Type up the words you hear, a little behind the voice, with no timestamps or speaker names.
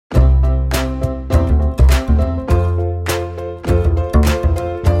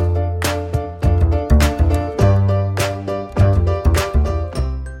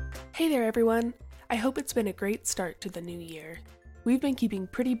I hope it's been a great start to the new year. We've been keeping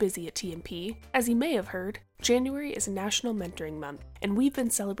pretty busy at TMP. As you may have heard, January is National Mentoring Month, and we've been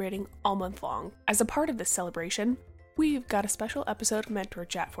celebrating all month long. As a part of this celebration, we've got a special episode of Mentor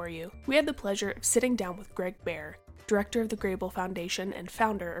Chat for you. We had the pleasure of sitting down with Greg Baer, director of the Grable Foundation and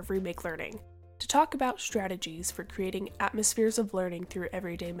founder of Remake Learning, to talk about strategies for creating atmospheres of learning through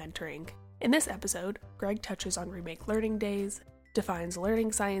everyday mentoring. In this episode, Greg touches on Remake Learning Days, defines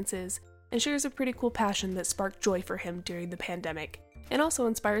learning sciences, and shares a pretty cool passion that sparked joy for him during the pandemic, and also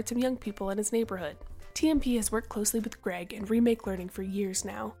inspired some young people in his neighborhood. TMP has worked closely with Greg and Remake Learning for years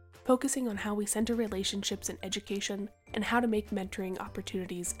now, focusing on how we center relationships in education and how to make mentoring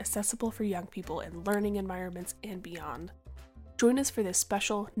opportunities accessible for young people in learning environments and beyond. Join us for this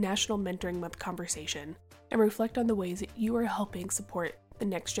special National Mentoring Month conversation and reflect on the ways that you are helping support the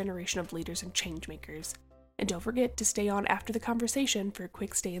next generation of leaders and changemakers. And don't forget to stay on after the conversation for a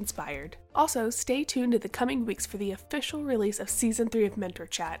quick stay inspired. Also, stay tuned to the coming weeks for the official release of Season 3 of Mentor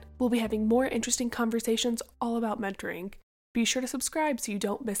Chat. We'll be having more interesting conversations all about mentoring. Be sure to subscribe so you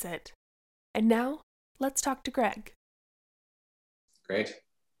don't miss it. And now, let's talk to Greg. Great.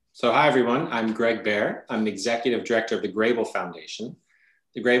 So hi everyone, I'm Greg Baer. I'm the Executive Director of the Grable Foundation.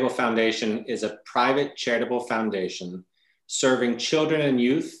 The Grable Foundation is a private charitable foundation serving children and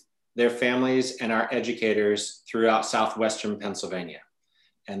youth, their families, and our educators throughout southwestern Pennsylvania.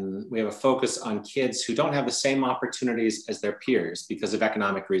 And we have a focus on kids who don't have the same opportunities as their peers because of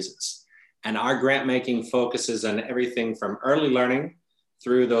economic reasons. And our grant making focuses on everything from early learning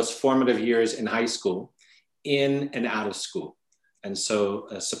through those formative years in high school, in and out of school. And so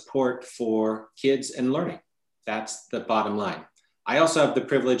support for kids and learning. That's the bottom line. I also have the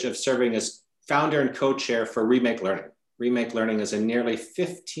privilege of serving as founder and co-chair for Remake Learning. Remake Learning is a nearly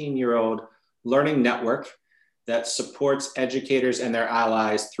 15-year-old learning network that supports educators and their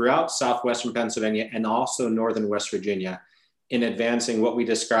allies throughout southwestern Pennsylvania and also northern West Virginia in advancing what we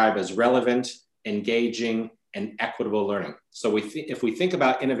describe as relevant, engaging, and equitable learning. So if we think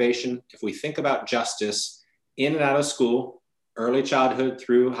about innovation, if we think about justice in and out of school, early childhood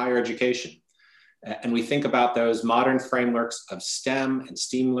through higher education, and we think about those modern frameworks of STEM and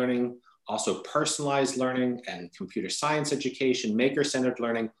STEAM learning, also personalized learning and computer science education, maker-centered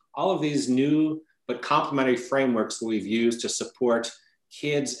learning, all of these new but complementary frameworks that we've used to support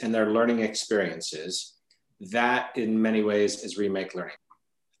kids and their learning experiences, that in many ways is Remake Learning.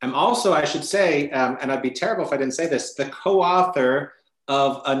 I'm also, I should say, and I'd be terrible if I didn't say this, the co-author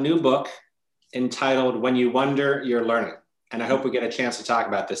of a new book entitled When You Wonder, You're Learning. And I hope we get a chance to talk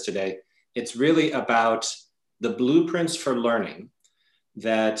about this today. It's really about the blueprints for learning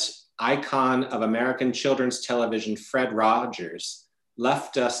that icon of American children's television, Fred Rogers,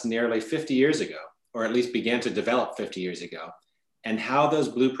 left us nearly 50 years ago, or at least began to develop 50 years ago, and how those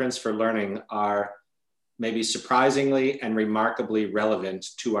blueprints for learning are maybe surprisingly and remarkably relevant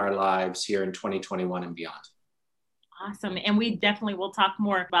to our lives here in 2021 and beyond. Awesome. And we definitely will talk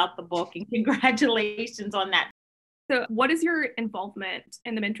more about the book, and congratulations on that. So what is your involvement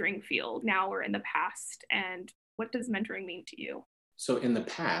in the mentoring field now or in the past, and what does mentoring mean to you? So in the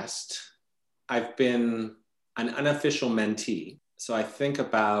past, I've been an unofficial mentee. So I think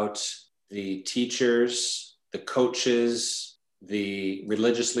about the teachers, the coaches, the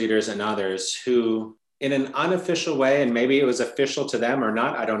religious leaders and others who, in an unofficial way, and maybe it was official to them or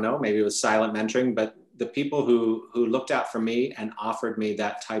not, I don't know, maybe it was silent mentoring, but the people who looked out for me and offered me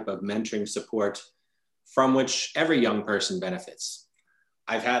that type of mentoring support from which every young person benefits.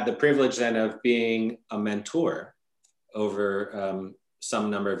 I've had the privilege then of being a mentor over some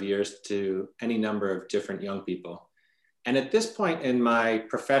number of years to any number of different young people. And at this point in my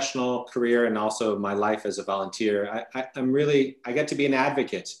professional career and also my life as a volunteer, I get to be an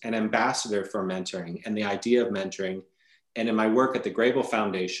advocate, an ambassador for mentoring and the idea of mentoring. And in my work at the Grable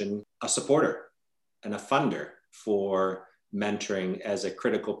Foundation, a supporter and a funder for mentoring as a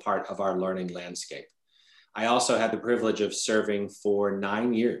critical part of our learning landscape. I also had the privilege of serving for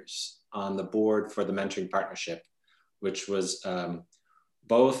 9 years on the board for the Mentoring Partnership, which was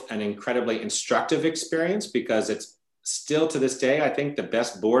both an incredibly instructive experience because it's still to this day, I think, the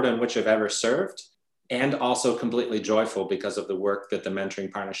best board on which I've ever served, and also completely joyful because of the work that the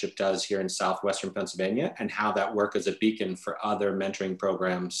Mentoring Partnership does here in southwestern Pennsylvania and how that work is a beacon for other mentoring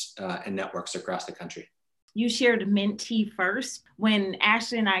programs and networks across the country. You shared Mentee First. When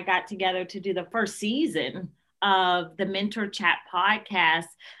Ashley and I got together to do the first season of the Mentor Chat podcast,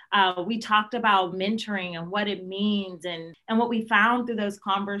 we talked about mentoring and what it means. And what we found through those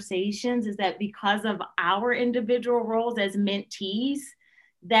conversations is that because of our individual roles as mentees,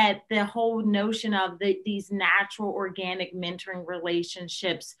 that the whole notion of these natural organic mentoring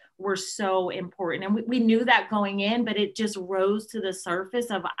relationships were so important. And we knew that going in, but it just rose to the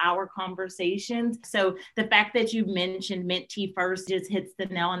surface of our conversations. So the fact that you mentioned Mentee First just hits the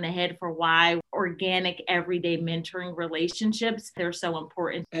nail on the head for why organic everyday mentoring relationships, they're so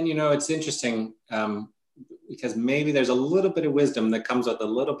important. And it's interesting because maybe there's a little bit of wisdom that comes with a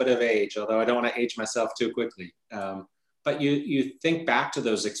little bit of age, although I don't want to age myself too quickly. But you think back to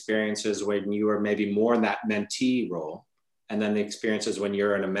those experiences when you were maybe more in that mentee role, and then the experiences when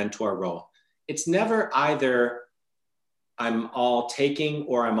you're in a mentor role. It's never either I'm all taking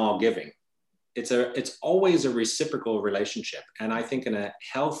or I'm all giving. It's always a reciprocal relationship. And I think in a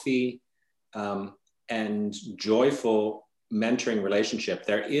healthy and joyful mentoring relationship,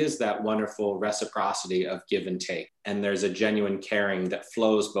 there is that wonderful reciprocity of give and take. And there's a genuine caring that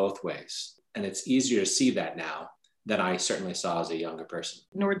flows both ways. And it's easier to see that now than I certainly saw as a younger person.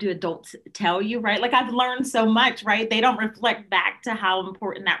 Nor do adults tell you, right? Like I've learned so much, right? They don't reflect back to how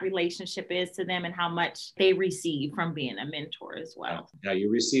important that relationship is to them and how much they receive from being a mentor as well. Yeah,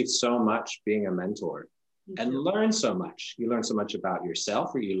 you receive so much being a mentor and learn so much. You learn so much about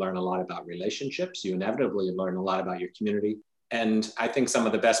yourself, or you learn a lot about relationships. You inevitably learn a lot about your community. And I think some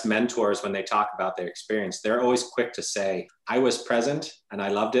of the best mentors, when they talk about their experience, they're always quick to say, I was present and I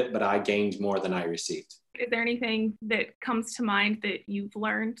loved it, but I gained more than I received. Is there anything that comes to mind that you've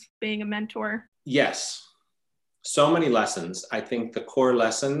learned being a mentor? Yes. So many lessons. I think the core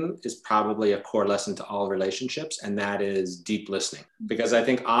lesson is probably a core lesson to all relationships, and that is deep listening. Because I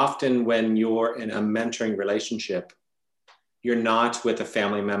think often when you're in a mentoring relationship, you're not with a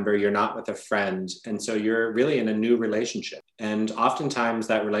family member, you're not with a friend. And so you're really in a new relationship. And oftentimes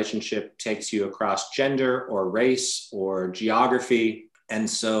that relationship takes you across gender or race or geography. And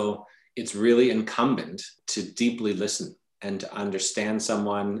so it's really incumbent to deeply listen and to understand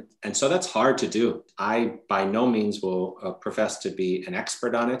someone. And so that's hard to do. I, by no means, will profess to be an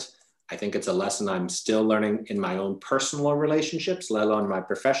expert on it. I think it's a lesson I'm still learning in my own personal relationships, let alone my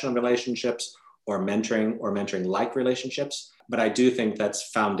professional relationships or mentoring-like relationships. But I do think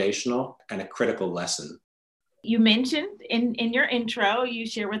that's foundational and a critical lesson. You mentioned in your intro, you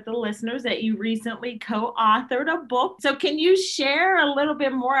share with the listeners that you recently co-authored a book. So can you share a little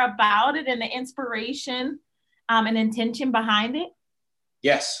bit more about it and the inspiration and intention behind it?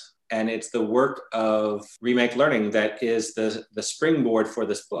 Yes, and it's the work of Remake Learning that is the springboard for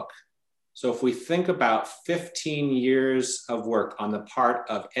this book. So if we think about 15 years of work on the part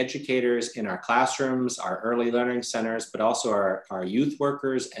of educators in our classrooms, our early learning centers, but also our youth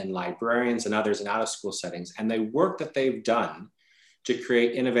workers and librarians and others in out-of-school settings, and the work that they've done to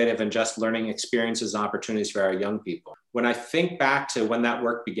create innovative and just learning experiences and opportunities for our young people. When I think back to when that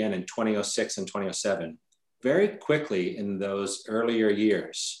work began in 2006 and 2007, very quickly in those earlier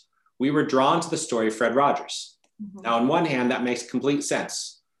years, we were drawn to the story of Fred Rogers. Mm-hmm. Now, on one hand, that makes complete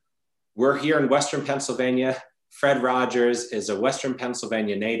sense. We're here in Western Pennsylvania. Fred Rogers is a Western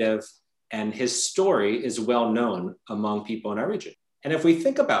Pennsylvania native, and his story is well known among people in our region. And if we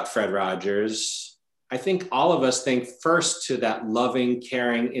think about Fred Rogers, I think all of us think first to that loving,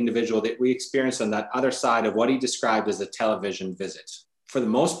 caring individual that we experienced on that other side of what he described as a television visit. For the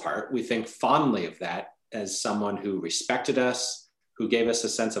most part, we think fondly of that as someone who respected us, who gave us a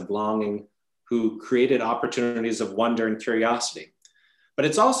sense of belonging, who created opportunities of wonder and curiosity. But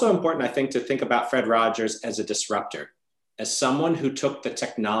it's also important, I think, to think about Fred Rogers as a disruptor, as someone who took the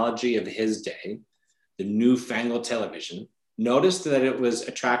technology of his day, the newfangled television, noticed that it was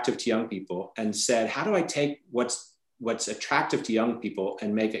attractive to young people and said, how do I take what's attractive to young people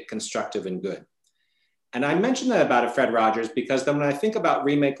and make it constructive and good? And I mentioned that about Fred Rogers because then when I think about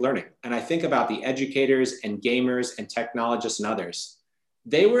Remake Learning and I think about the educators and gamers and technologists and others,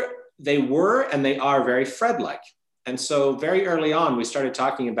 they were and they are very Fred-like. And so very early on, we started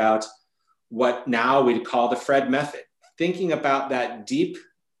talking about what now we'd call the Fred method, thinking about that deep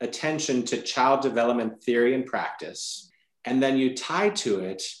attention to child development theory and practice. And then you tie to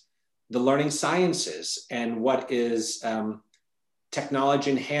it the learning sciences and what is technology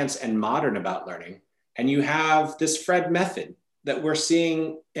enhanced and modern about learning. And you have this Fred method that we're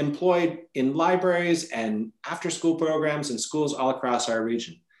seeing employed in libraries and after-school programs and schools all across our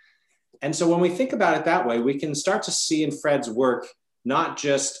region. And so when we think about it that way, we can start to see in Fred's work, not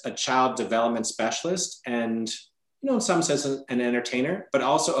just a child development specialist and, in some sense, an entertainer, but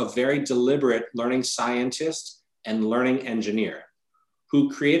also a very deliberate learning scientist and learning engineer who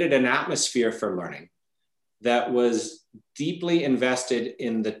created an atmosphere for learning that was deeply invested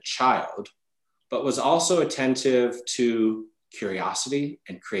in the child, but was also attentive to curiosity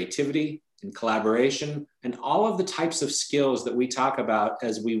and creativity and collaboration, and all of the types of skills that we talk about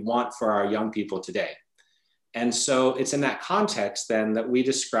as we want for our young people today. And so it's in that context then that we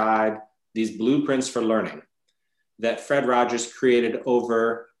describe these blueprints for learning that Fred Rogers created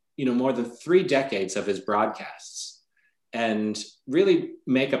over, more than 3 decades of his broadcasts, and really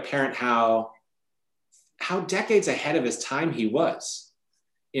make apparent how decades ahead of his time he was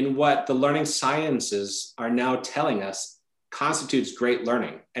in what the learning sciences are now telling us constitutes great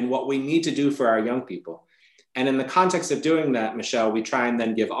learning and what we need to do for our young people. And in the context of doing that, Michelle, we try and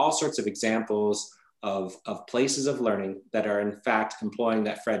then give all sorts of examples of places of learning that are in fact employing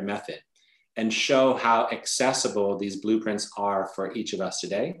that Fred method, and show how accessible these blueprints are for each of us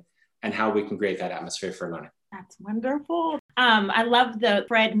today and how we can create that atmosphere for learning. That's wonderful. I love the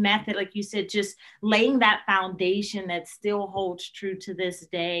Fred method, like you said, just laying that foundation that still holds true to this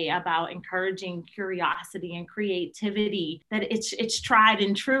day about encouraging curiosity and creativity, that it's tried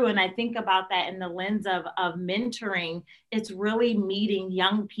and true. And I think about that in the lens of mentoring. It's really meeting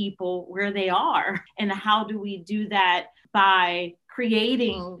young people where they are. And how do we do that? By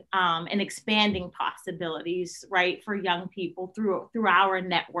creating and expanding possibilities, right, for young people through our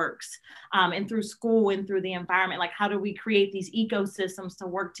networks and through school and through the environment. Like, how do we create these ecosystems to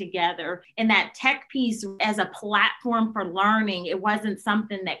work together? And that tech piece as a platform for learning, it wasn't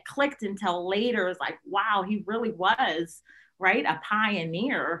something that clicked until later. It's like, wow, he really was, right, a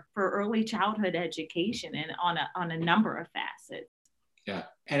pioneer for early childhood education and on a number of facets. Yeah,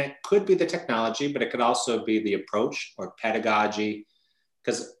 and it could be the technology, but it could also be the approach or pedagogy.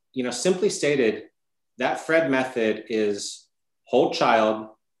 Because, simply stated, that Fred method is whole child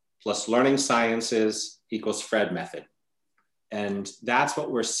plus learning sciences equals Fred method. And that's what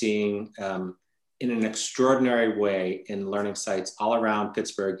we're seeing in an extraordinary way in learning sites all around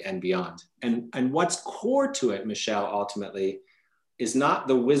Pittsburgh and beyond. And what's core to it, Michelle, ultimately, is not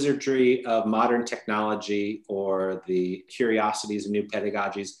the wizardry of modern technology or the curiosities of new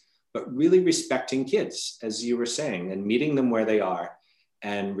pedagogies, but really respecting kids, as you were saying, and meeting them where they are,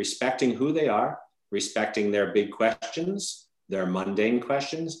 and respecting who they are, respecting their big questions, their mundane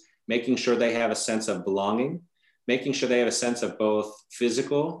questions, making sure they have a sense of belonging, making sure they have a sense of both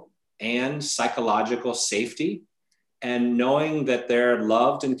physical and psychological safety, and knowing that they're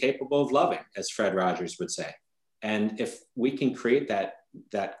loved and capable of loving, as Fred Rogers would say. And if we can create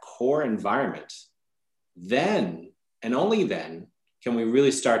that core environment, then, and only then, can we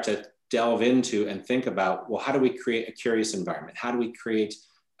really start to delve into and think about, well, how do we create a curious environment? How do we create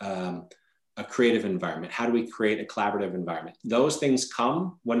a creative environment? How do we create a collaborative environment? Those things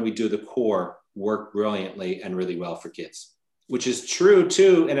come when we do the core work brilliantly and really well for kids, which is true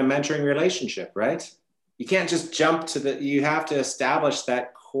too in a mentoring relationship, right? You can't just jump to you have to establish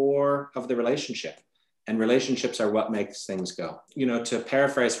that core of the relationship. And relationships are what makes things go. To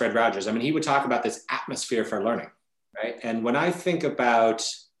paraphrase Fred Rogers, he would talk about this atmosphere for learning, right? And when I think about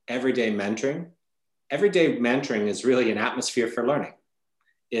everyday mentoring is really an atmosphere for learning.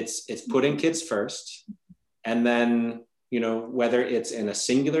 It's putting kids first. And then, whether it's in a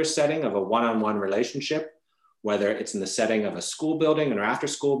singular setting of a one-on-one relationship, whether it's in the setting of a school building or after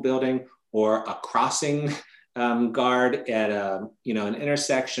school building, or a crossing guard at an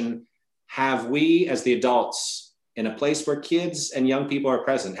intersection, have we, as the adults, in a place where kids and young people are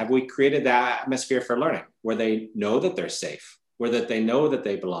present, have we created that atmosphere for learning where they know that they're safe, where that they know that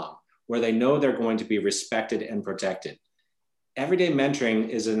they belong, where they know they're going to be respected and protected? Everyday mentoring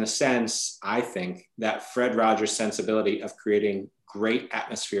is, in a sense, I think, that Fred Rogers sensibility of creating great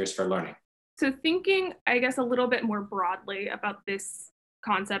atmospheres for learning. So thinking, I guess, a little bit more broadly about this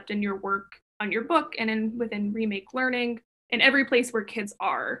concept in your work on your book and within Remake Learning, in every place where kids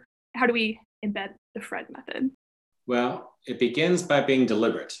are, how do we embed the Fred method? Well, it begins by being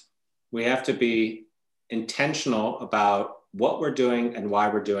deliberate. We have to be intentional about what we're doing and why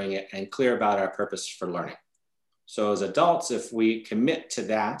we're doing it, and clear about our purpose for learning. So as adults, if we commit to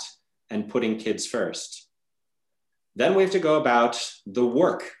that and putting kids first, then we have to go about the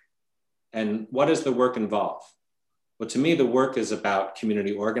work. And what does the work involve? Well, to me, the work is about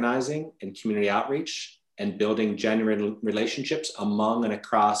community organizing and community outreach, and building genuine relationships among and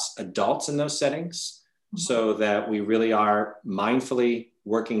across adults in those settings, so that we really are mindfully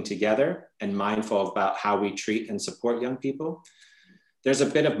working together and mindful about how we treat and support young people. There's a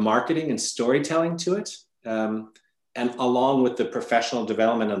bit of marketing and storytelling to it, and along with the professional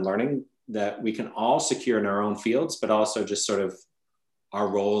development and learning that we can all secure in our own fields, but also just sort of our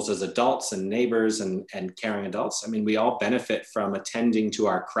roles as adults and neighbors and caring adults. We all benefit from attending to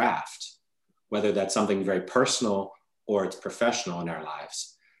our craft, whether that's something very personal or it's professional in our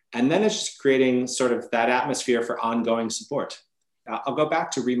lives. And then it's just creating sort of that atmosphere for ongoing support. I'll go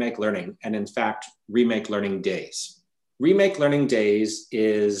back to Remake Learning, and in fact, Remake Learning Days. Remake Learning Days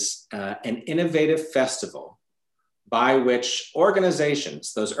is an innovative festival by which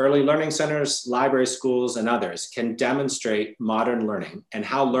organizations, those early learning centers, library schools, and others can demonstrate modern learning and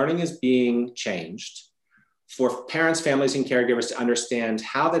how learning is being changed for parents, families, and caregivers to understand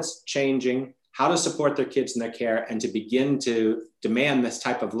how that's changing, how to support their kids in their care, and to begin to demand this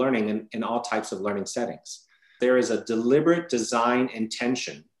type of learning in all types of learning settings. There is a deliberate design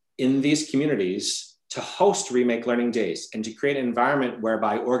intention in these communities to host Remake Learning Days and to create an environment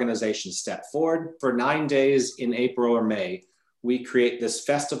whereby organizations step forward. For 9 days in April or May, we create this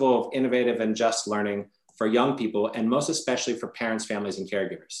festival of innovative and just learning for young people, and most especially for parents, families, and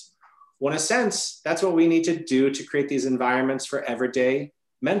caregivers. Well, in a sense, that's what we need to do to create these environments for everyday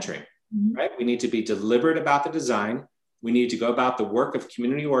mentoring, right? We need to be deliberate about the design. We need to go about the work of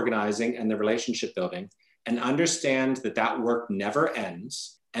community organizing and the relationship building and understand that that work never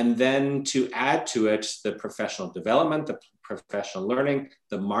ends. And then to add to it the professional development, the professional learning,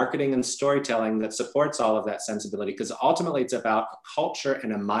 the marketing and storytelling that supports all of that sensibility, because ultimately it's about a culture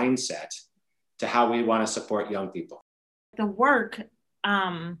and a mindset to how we want to support young people. The work,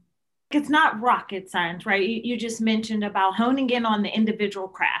 it's not rocket science, right? You just mentioned about honing in on the individual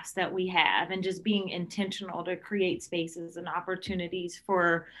crafts that we have and just being intentional to create spaces and opportunities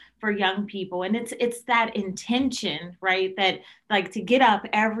for young people. And it's that intention, right? That like to get up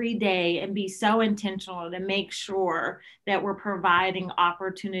every day and be so intentional to make sure that we're providing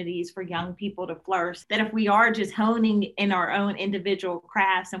opportunities for young people to flourish. That if we are just honing in our own individual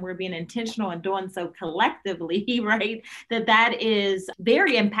crafts and we're being intentional and doing so collectively, right? That is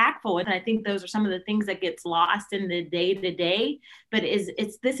very impactful. And I think those are some of the things that gets lost in the day to day, but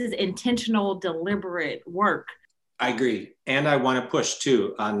this is intentional, deliberate work. I agree. And I want to push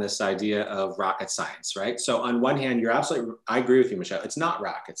too on this idea of rocket science, right? So on one hand, I agree with you, Michelle. It's not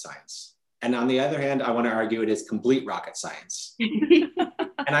rocket science. And on the other hand, I want to argue it is complete rocket science.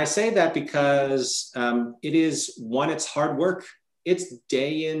 And I say that because it's hard work. It's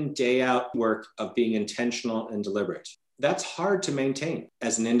day in, day out work of being intentional and deliberate. That's hard to maintain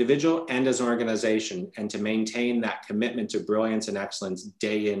as an individual and as an organization, and to maintain that commitment to brilliance and excellence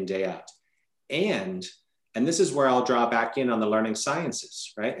day in, day out. And this is where I'll draw back in on the learning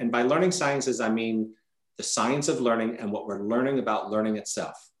sciences, right? And by learning sciences, I mean the science of learning and what we're learning about learning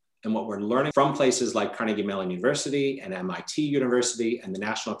itself, and what we're learning from places like Carnegie Mellon University and MIT University and the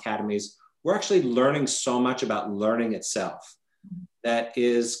National Academies. We're actually learning so much about learning itself that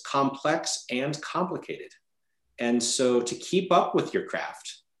is complex and complicated. And so to keep up with your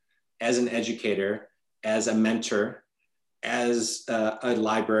craft as an educator, as a mentor, as a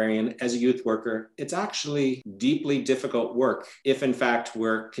librarian, as a youth worker, it's actually deeply difficult work if in fact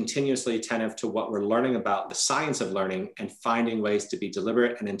we're continuously attentive to what we're learning about the science of learning and finding ways to be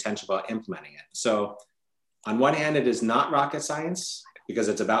deliberate and intentional about implementing it. So on one hand, it is not rocket science because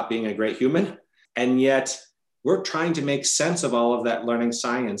it's about being a great human. And yet we're trying to make sense of all of that learning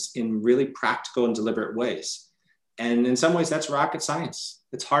science in really practical and deliberate ways. And in some ways that's rocket science.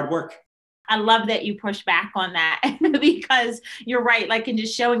 It's hard work. I love that you push back on that because you're right. Like in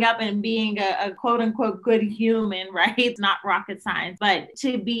just showing up and being a quote unquote good human, right? It's not rocket science, but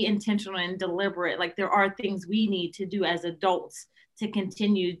to be intentional and deliberate. Like there are things we need to do as adults to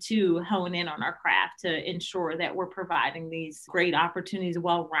continue to hone in on our craft to ensure that we're providing these great opportunities,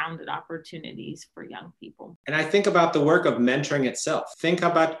 well-rounded opportunities for young people. And I think about the work of mentoring itself. Think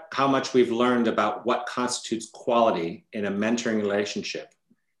about how much we've learned about what constitutes quality in a mentoring relationship,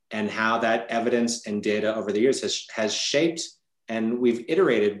 and how that evidence and data over the years has shaped, and we've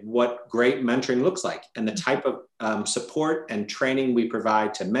iterated what great mentoring looks like and the type of support and training we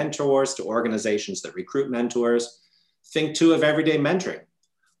provide to mentors, to organizations that recruit mentors. Think too of everyday mentoring,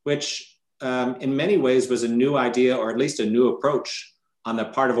 which in many ways was a new idea, or at least a new approach on the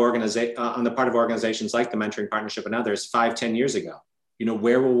part of organizations like the Mentoring Partnership and others 5-10 years ago. You know,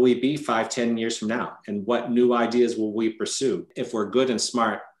 where will we be 5-10 years from now? And what new ideas will we pursue? If we're good and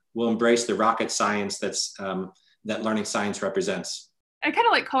smart, we'll embrace the rocket science that learning science represents. I kind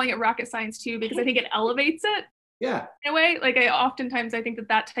of like calling it rocket science too, because I think it elevates it. Yeah. In a way, like I think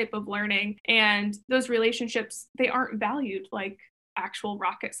that type of learning and those relationships, they aren't valued like actual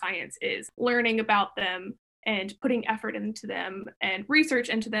rocket science is. Learning about them and putting effort into them and research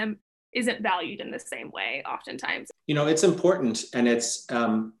into them isn't valued in the same way oftentimes. You know, it's important, and it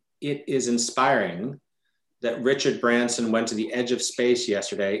is inspiring that Richard Branson went to the edge of space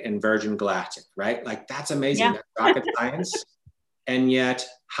yesterday in Virgin Galactic, right? Like that's amazing. Yeah. That's rocket science. And yet,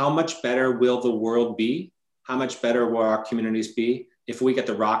 how much better will the world be? How much better will our communities be if we get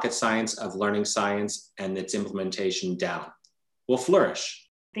the rocket science of learning science and its implementation down? will flourish.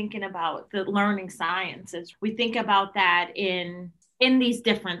 Thinking about the learning sciences, we think about that in these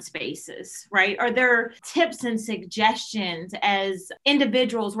different spaces, right? Are there tips and suggestions as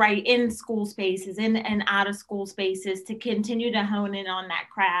individuals, right, in school spaces, in and out of school spaces, to continue to hone in on that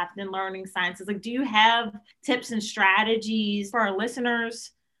craft and learning sciences? Like, do you have tips and strategies for our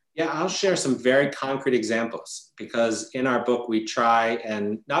listeners? Yeah, I'll share some very concrete examples, because in our book, we try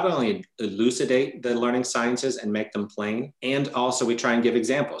and not only elucidate the learning sciences and make them plain, and also we try and give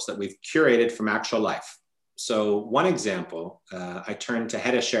examples that we've curated from actual life. So one example, I turned to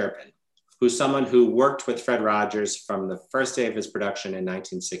Hedda Sherpin, who's someone who worked with Fred Rogers from the first day of his production in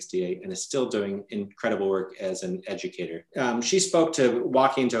 1968 and is still doing incredible work as an educator. She spoke to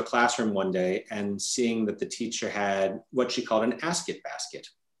walking into a classroom one day and seeing that the teacher had what she called an Ask-It basket.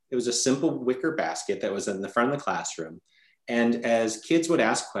 It was a simple wicker basket that was in the front of the classroom. And as kids would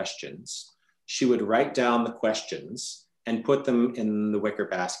ask questions, she would write down the questions and put them in the wicker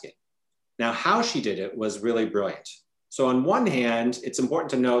basket. Now, how she did it was really brilliant. So on one hand, it's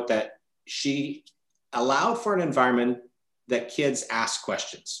important to note that she allowed for an environment that kids ask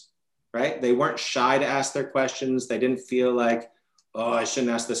questions, right? They weren't shy to ask their questions. They didn't feel like, oh, I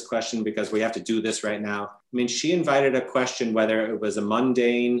shouldn't ask this question because we have to do this right now. I mean, she invited a question, whether it was a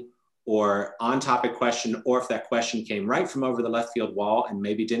mundane or on-topic question, or if that question came right from over the left field wall and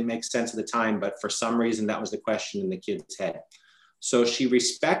maybe didn't make sense at the time, but for some reason that was the question in the kid's head. So she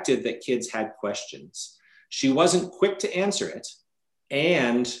respected that kids had questions. She wasn't quick to answer it.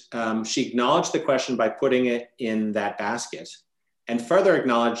 And she acknowledged the question by putting it in that basket, and further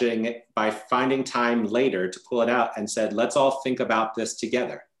acknowledging it by finding time later to pull it out and said, let's all think about this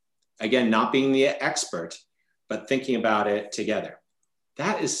together. Again, not being the expert, but thinking about it together.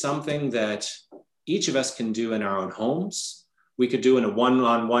 That is something that each of us can do in our own homes. We could do in a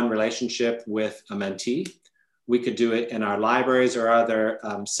one-on-one relationship with a mentee. We could do it in our libraries or other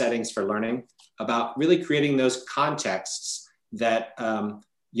settings for learning, about really creating those contexts that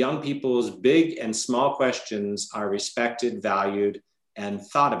young people's big and small questions are respected, valued, and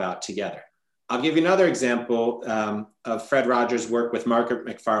thought about together. I'll give you another example of Fred Rogers' work with Margaret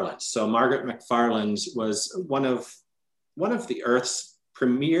McFarland. So Margaret McFarland was one of the Earth's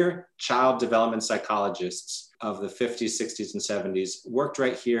premier child development psychologists of the 50s, 60s, and 70s, worked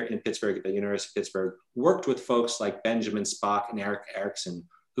right here in Pittsburgh at the University of Pittsburgh, worked with folks like Benjamin Spock and Erik Erikson,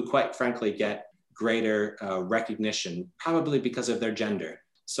 who quite frankly get greater recognition, probably because of their gender.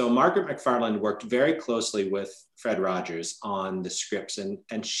 So Margaret McFarland worked very closely with Fred Rogers on the scripts,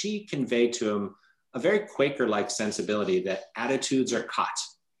 and she conveyed to him a very Quaker-like sensibility that attitudes are caught,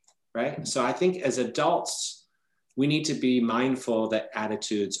 right? So I think as adults, we need to be mindful that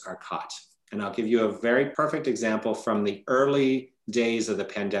attitudes are caught. And I'll give you a very perfect example from the early days of the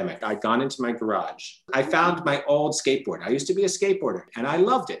pandemic. I'd gone into my garage. I found my old skateboard. I used to be a skateboarder and I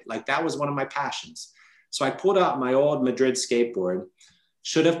loved it. Like, that was one of my passions. So I pulled out my old Madrid skateboard,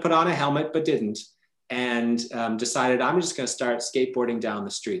 should have put on a helmet, but didn't, and decided I'm just going to start skateboarding down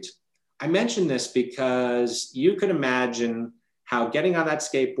the street. I mention this because you could imagine how getting on that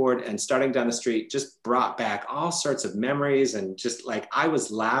skateboard and starting down the street just brought back all sorts of memories, and just like, I was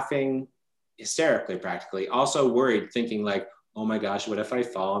laughing hysterically practically, also worried, thinking like, oh my gosh, what if I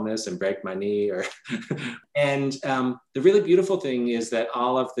fall on this and break my knee? Or and the really beautiful thing is that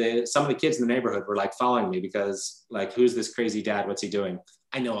some of the kids in the neighborhood were like following me, because like, who's this crazy dad? What's he doing?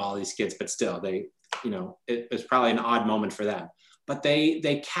 I know all these kids, but still, it was probably an odd moment for them. But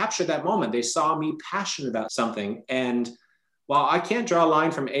they captured that moment. They saw me passionate about something. And while I can't draw a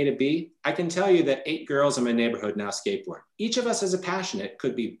line from A to B, I can tell you that 8 girls in my neighborhood now skateboard. Each of us has a passion. It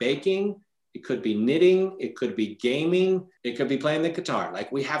could be baking, it could be knitting, it could be gaming, it could be playing the guitar.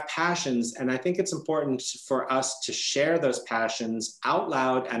 Like, we have passions, and I think it's important for us to share those passions out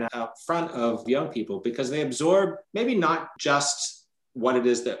loud and out front of young people, because they absorb maybe not just what it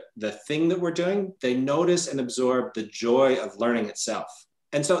is that the thing that we're doing, they notice and absorb the joy of learning itself.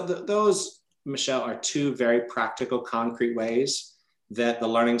 And so those, Michelle, are 2 very practical, concrete ways that the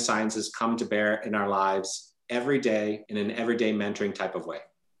learning sciences come to bear in our lives every day, in an everyday mentoring type of way.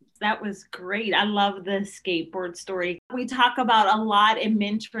 That was great. I love the skateboard story. We talk about a lot in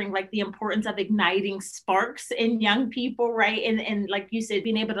mentoring, like the importance of igniting sparks in young people, right? And like you said,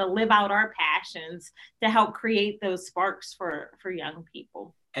 being able to live out our passions to help create those sparks for young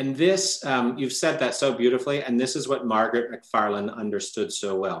people. And this, you've said that so beautifully, and this is what Margaret McFarland understood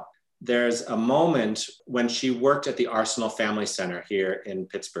so well. There's a moment when she worked at the Arsenal Family Center here in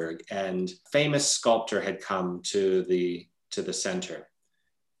Pittsburgh, and a famous sculptor had come to the center.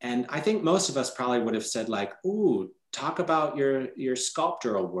 And I think most of us probably would have said like, ooh, talk about your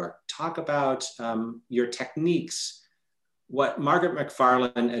sculptural work, talk about your techniques. what Margaret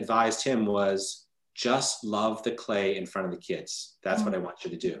McFarland advised him was just love the clay in front of the kids. That's what I want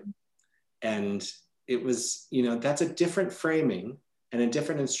you to do. And it was, that's a different framing and a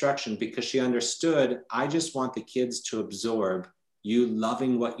different instruction, because she understood, I just want the kids to absorb you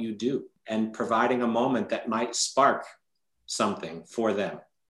loving what you do and providing a moment that might spark something for them.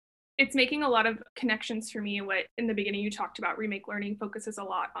 It's making a lot of connections for me. And what in the beginning you talked about, Remake Learning focuses a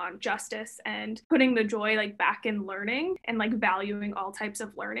lot on justice and putting the joy like back in learning and like valuing all types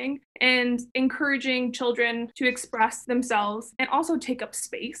of learning and encouraging children to express themselves and also take up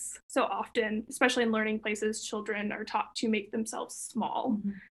space. So often, especially in learning places, children are taught to make themselves small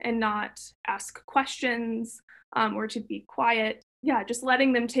and not ask questions or to be quiet. Yeah, just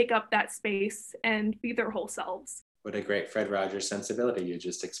letting them take up that space and be their whole selves. What a great Fred Rogers sensibility you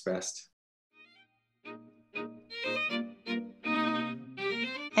just expressed.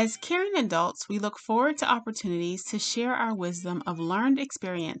 As caring adults, we look forward to opportunities to share our wisdom of learned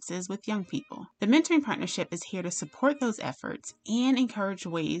experiences with young people. The Mentoring Partnership is here to support those efforts and encourage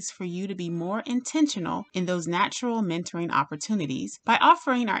ways for you to be more intentional in those natural mentoring opportunities by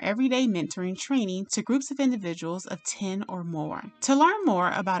offering our everyday mentoring training to groups of individuals of 10 or more. To learn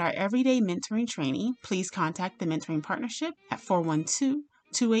more about our everyday mentoring training, please contact the Mentoring Partnership at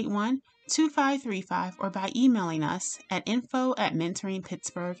 412-281-2535 or by emailing us at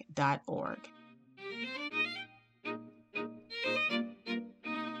info@mentoringpittsburgh.org.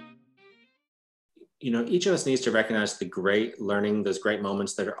 Each of us needs to recognize the great learning, those great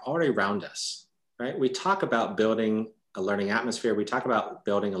moments that are already around us, right? We talk about building a learning atmosphere. We talk about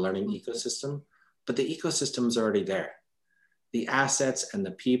building a learning ecosystem, but the ecosystem is already there. The assets and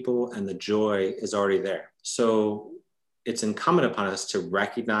the people and the joy is already there. So it's incumbent upon us to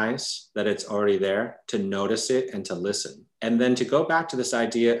recognize that it's already there, to notice it and to listen. And then to go back to this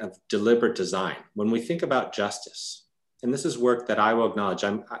idea of deliberate design. When we think about justice, and this is work that I will acknowledge,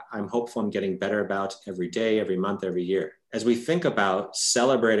 I'm hopeful I'm getting better about every day, every month, every year. As we think about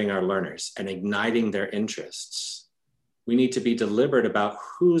celebrating our learners and igniting their interests, we need to be deliberate about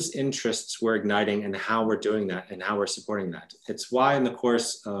whose interests we're igniting and how we're doing that and how we're supporting that. It's why in the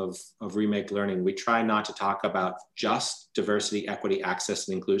course of Remake Learning, we try not to talk about just diversity, equity, access,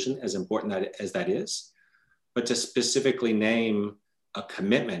 and inclusion, as important as that is, but to specifically name a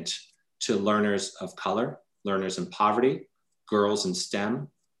commitment to learners of color, learners in poverty, girls in STEM,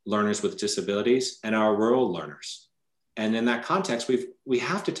 learners with disabilities, and our rural learners. And in that context, we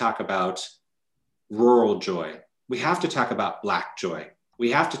have to talk about rural joy. We have to talk about Black joy.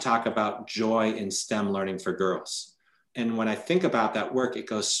 We have to talk about joy in STEM learning for girls. And when I think about that work, it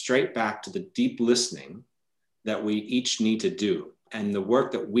goes straight back to the deep listening that we each need to do, and the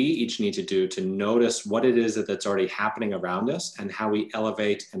work that we each need to do to notice what it is that's already happening around us and how we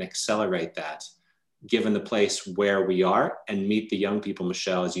elevate and accelerate that, given the place where we are, and meet the young people,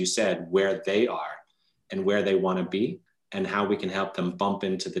 Michelle, as you said, where they are and where they want to be, and how we can help them bump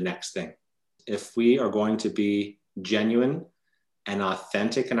into the next thing. If we are going to be genuine and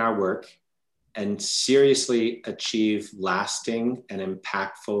authentic in our work and seriously achieve lasting and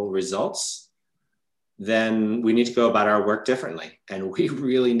impactful results, then we need to go about our work differently. And we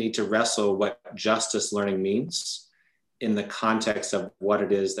really need to wrestle what justice learning means in the context of what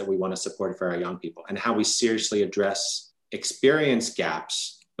it is that we want to support for our young people, and how we seriously address experience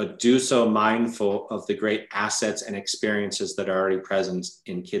gaps, but do so mindful of the great assets and experiences that are already present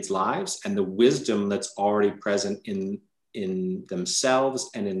in kids' lives and the wisdom that's already present in themselves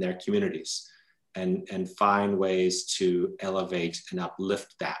and in their communities, and find ways to elevate and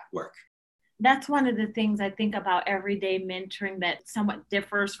uplift that work. That's one of the things I think about everyday mentoring that somewhat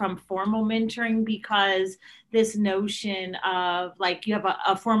differs from formal mentoring, because this notion of like you have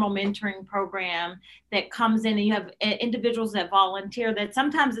a formal mentoring program that comes in and you have individuals that volunteer, that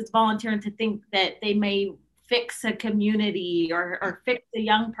sometimes it's volunteering to think that they may fix a community or fix a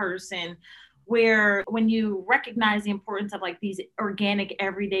young person, where when you recognize the importance of like these organic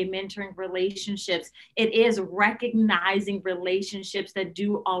everyday mentoring relationships, it is recognizing relationships that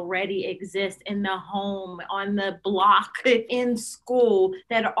do already exist in the home, on the block, in school,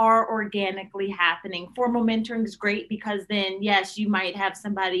 that are organically happening. Formal mentoring is great because then, yes, you might have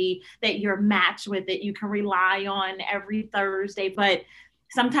somebody that you're matched with that you can rely on every Thursday, but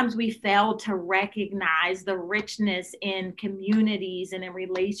sometimes we fail to recognize the richness in communities and in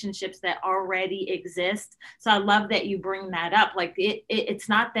relationships that already exist. So I love that you bring that up. Like it's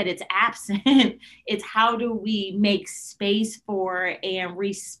not that it's absent, it's how do we make space for and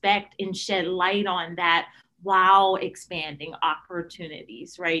respect and shed light on that while expanding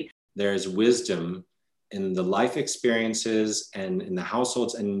opportunities, right? There's wisdom in the life experiences and in the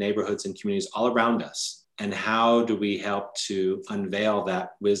households and neighborhoods and communities all around us. And how do we help to unveil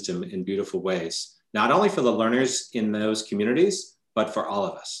that wisdom in beautiful ways, not only for the learners in those communities, but for all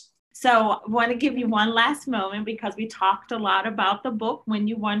of us? So I want to give you one last moment, because we talked a lot about the book, When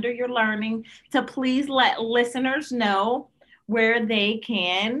You Wonder You're Learning, to please let listeners know where they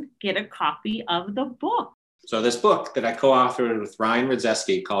can get a copy of the book. So this book that I co-authored with Ryan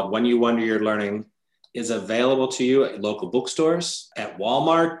Rudzeski, called When You Wonder You're Learning, is available to you at local bookstores, at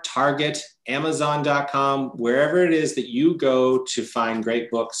Walmart, Target, Amazon.com, wherever it is that you go to find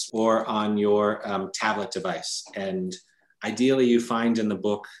great books, or on your tablet device. And ideally, you find in the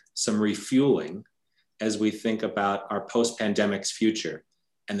book some refueling as we think about our post-pandemic's future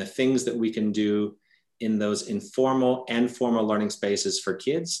and the things that we can do in those informal and formal learning spaces for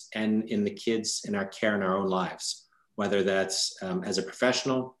kids, and in the kids in our care in our own lives, whether that's as a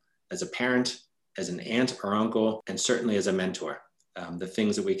professional, as a parent, as an aunt or uncle, and certainly as a mentor. The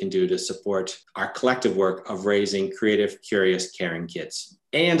things that we can do to support our collective work of raising creative, curious, caring kids.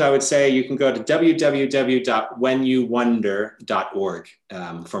 And I would say you can go to www.whenyouwonder.org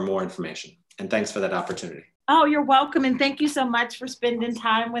for more information. And thanks for that opportunity. Oh, you're welcome. And thank you so much for spending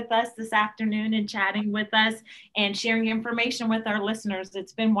time with us this afternoon and chatting with us and sharing information with our listeners.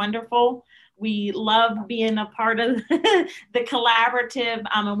 It's been wonderful. We love being a part of the collaborative,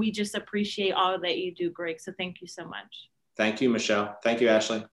 and we just appreciate all that you do, Greg. So thank you so much. Thank you, Michelle. Thank you,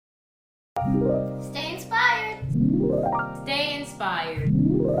 Ashley. Stay inspired. Stay inspired.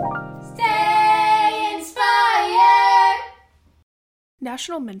 Stay inspired.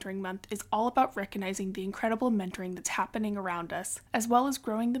 National Mentoring Month is all about recognizing the incredible mentoring that's happening around us, as well as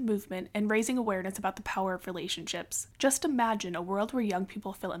growing the movement and raising awareness about the power of relationships. Just imagine a world where young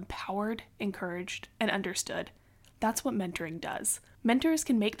people feel empowered, encouraged, and understood. That's what mentoring does. Mentors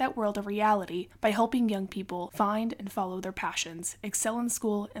can make that world a reality by helping young people find and follow their passions, excel in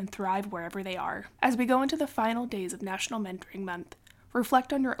school, and thrive wherever they are. As we go into the final days of National Mentoring Month,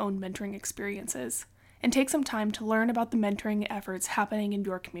 reflect on your own mentoring experiences, and take some time to learn about the mentoring efforts happening in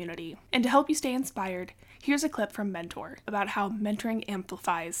your community. And to help you stay inspired, here's a clip from Mentor about how mentoring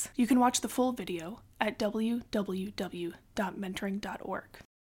amplifies. You can watch the full video at www.mentoring.org.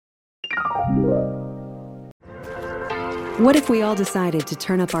 What if we all decided to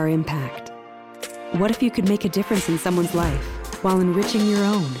turn up our impact? What if you could make a difference in someone's life while enriching your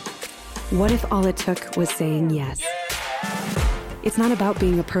own? What if all it took was saying yes? It's not about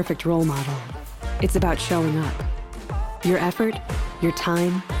being a perfect role model. It's about showing up. Your effort, your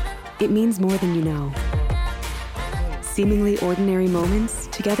time, it means more than you know. Seemingly ordinary moments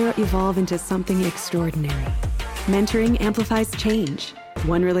together evolve into something extraordinary. Mentoring amplifies change,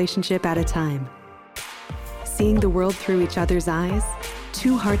 one relationship at a time. Seeing the world through each other's eyes,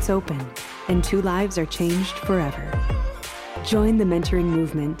 two hearts open, and two lives are changed forever. Join the mentoring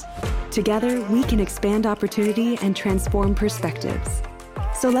movement. Together, we can expand opportunity and transform perspectives.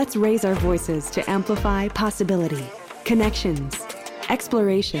 So let's raise our voices to amplify possibility, connections,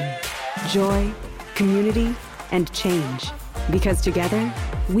 exploration, joy, community, and change. Because together,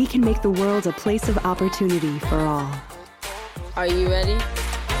 we can make the world a place of opportunity for all. Are you ready?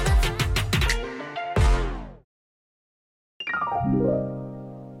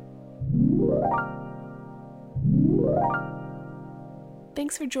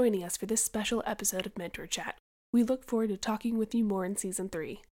 Thanks for joining us for this special episode of Mentor Chat. We look forward to talking with you more in Season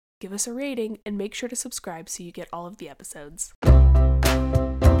 3. Give us a rating and make sure to subscribe so you get all of the episodes.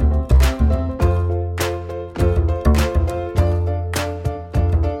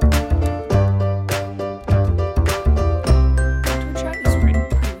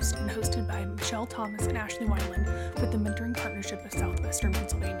 Thomas and Ashley Wineland with the Mentoring Partnership of Southwestern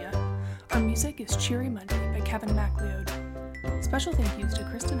Pennsylvania. Our music is Cheery Monday by Kevin MacLeod. Special thank yous to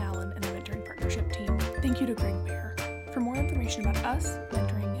Kristen Allen and the Mentoring Partnership team. Thank you to Greg Bear. For more information about us,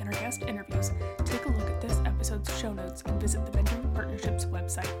 mentoring, and our guest interviews, take a look at this episode's show notes and visit the Mentoring Partnership's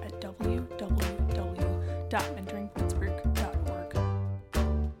website at www.mentoring.org.